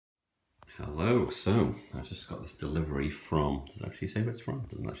Hello, so I just got this delivery from, does it actually say where it's from? It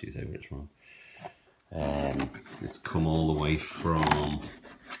doesn't actually say where it's from. It's come all the way from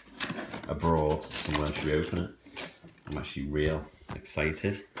abroad somewhere. Should we open it? I'm actually real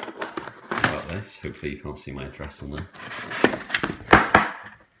excited about this. Hopefully you can't see my address on there.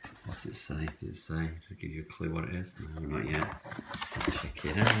 What does it say? Does it say? Does it give you a clue what it is? No, not yet. Check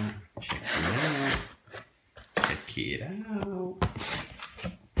it out. Check it out. Check it out.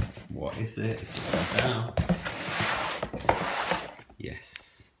 What is it? It's spread out.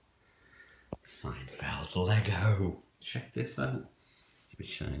 Yes. Seinfeld Lego. Check this out. It's a bit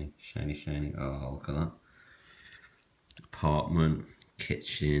shiny. Shiny, shiny. Oh, look at that. Apartment,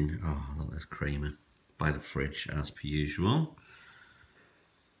 kitchen. Oh, look, there's Kramer by the fridge as per usual.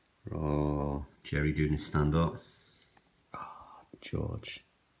 Oh, Jerry doing his stand up. Oh, George.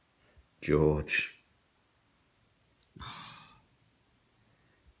 George.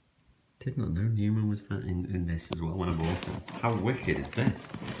 Did not know Newman was that in this as well when I bought it. How wicked is this?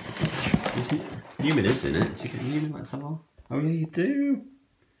 Newman is in it. Do you get Newman? Let's have a look. Oh yeah, you do.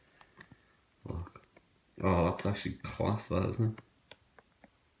 Look. Oh, that's actually class, that, isn't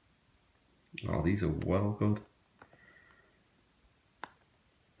it? Oh, these are well good.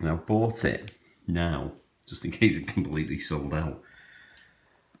 And I bought it now, just in case it completely sold out.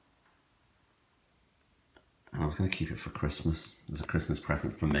 And I was going to keep it for Christmas, as a Christmas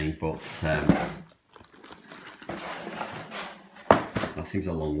present for me, but that seems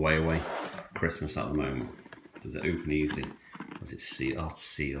a long way away. Christmas at the moment. Does it open easy? Does it seal? Oh, it's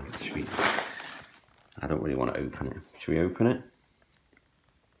sealed. I don't really want to open it. Should we open it?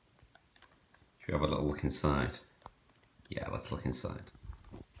 Should we have a little look inside? Yeah, let's look inside.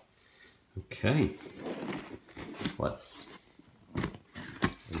 Okay. Let's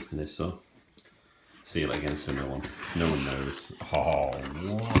open this up. Seal it again so no one knows. Oh,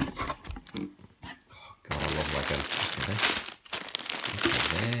 what? Oh god, I love Lego. Look at this. Look at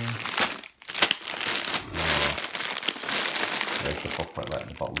this. Oh. There's the pop right there at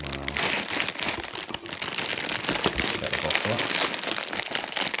the bottom now. Get the bottle up.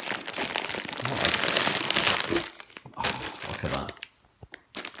 Oh, look at that.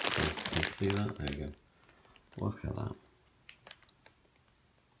 Can you see that? There you go. Look at that.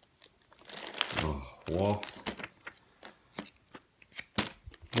 Oh, what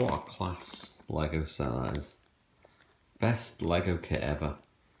a class Lego set that is. Best Lego kit ever.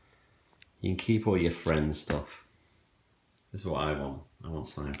 You can keep all your friends' stuff. This is what I want. I want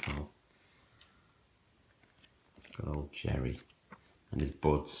Seinfeld. Good old Jerry and his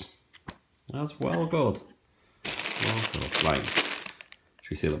buds. That's well good. Well good. Right.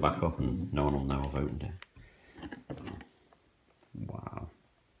 Should we seal it back up and no one will know I've opened it? Wow.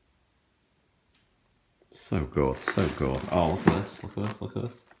 So good, so good. Oh, look at this, look at this, look at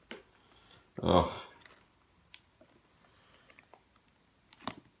this. Oh.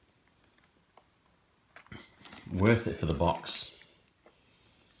 Worth it for the box.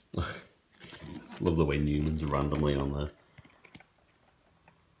 Just love the way Newman's randomly on there.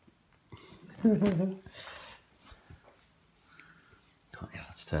 Yeah,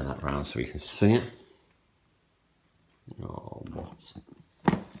 let's turn that around so we can see it. Oh, what?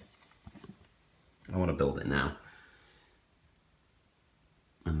 I want to build it now.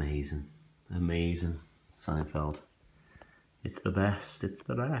 Amazing, amazing. Seinfeld. It's the best, it's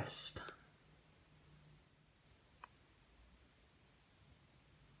the best.